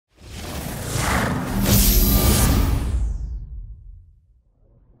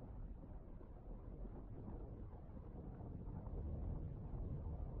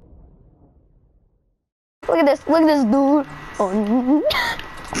Look at this. Look at this dude. Oh.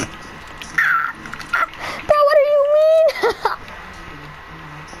 Bro, what do you mean?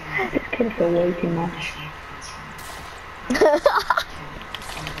 This kid for way too much.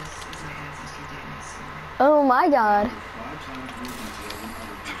 Oh my god.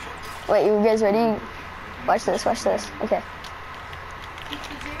 Wait, you guys ready? Watch this, watch this. Okay.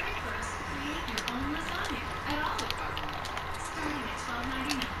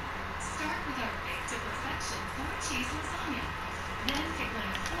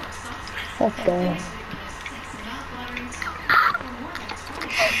 Let's go.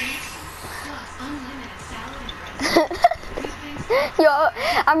 Yo,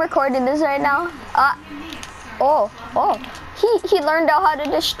 I'm recording this right now. He learned out how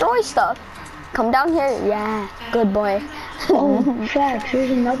to destroy stuff. Come down here. Yeah, good boy. Oh, facts. Here's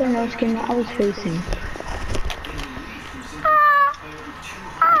another no skin that I was facing.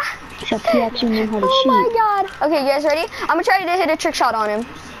 Except he actually knew how to shoot. Oh my god. Okay, you guys ready? I'm gonna try to hit a trick shot on him.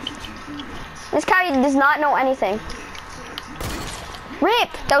 This guy does not know anything.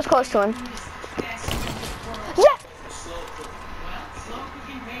 Rip! That was close to him. Yeah!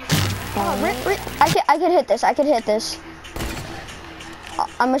 Oh, rip. I could hit this. I could hit this.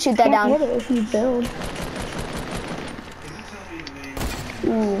 I'm gonna shoot that down. Hit it if you build.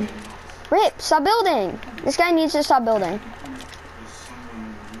 Ooh. Rip, stop building. This guy needs to stop building.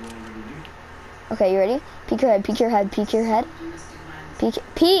 Okay, you ready? Peek your head, peek your head, peek your head.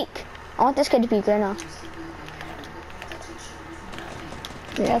 Peek! I want this kid to peek right now.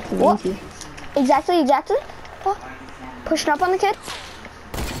 Yeah, that's easy. Exactly. Oh, pushing up on the kid.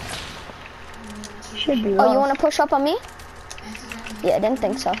 Should be. Oh, you want to push up on me? Yeah, I didn't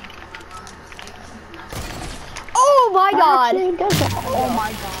think so. Oh my god! Oh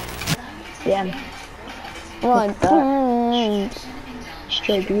my god. Damn. Run.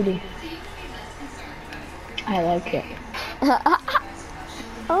 Straight beauty. I like it.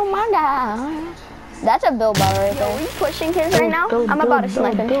 Oh my god. That's a build bar right there. Are you pushing kids right now? I'm about to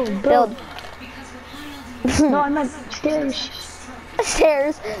snipe him. Build. No, I meant stairs.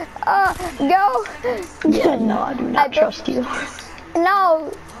 Stairs. Go. Yeah, no, I do not trust you. No,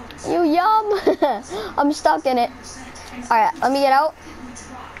 you yum. I'm stuck in it. Alright, let me get out.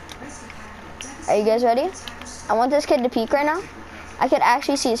 Are you guys ready? I want this kid to peek right now. I can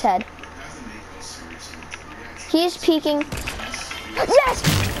actually see his head. He's peeking. Yes!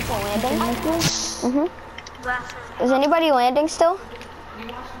 Landing. Is anybody landing still?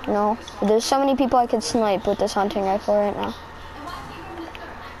 No. There's so many people I could snipe with this hunting rifle right now.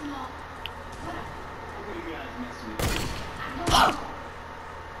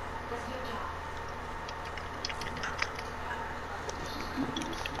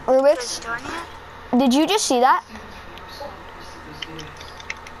 Rubik's, did you just see that?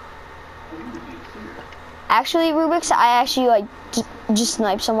 Actually, Rubik's, I actually like just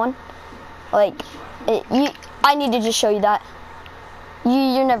sniped someone. Like, I need to just show you that.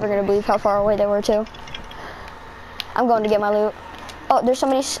 You're never gonna believe how far away they were too. I'm going to get my loot. Oh, there's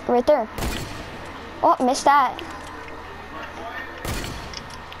somebody right there. Oh, missed that.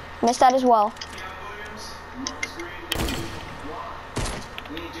 Missed that as well.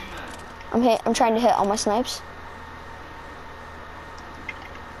 I'm trying to hit all my snipes.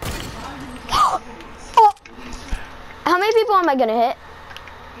 Oh! How many people am I gonna hit?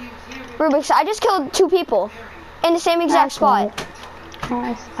 Rubik's, I just killed 2 people in the same exact spot.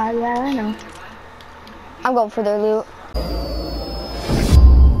 Nice. Yeah, I know. I'm going for their loot.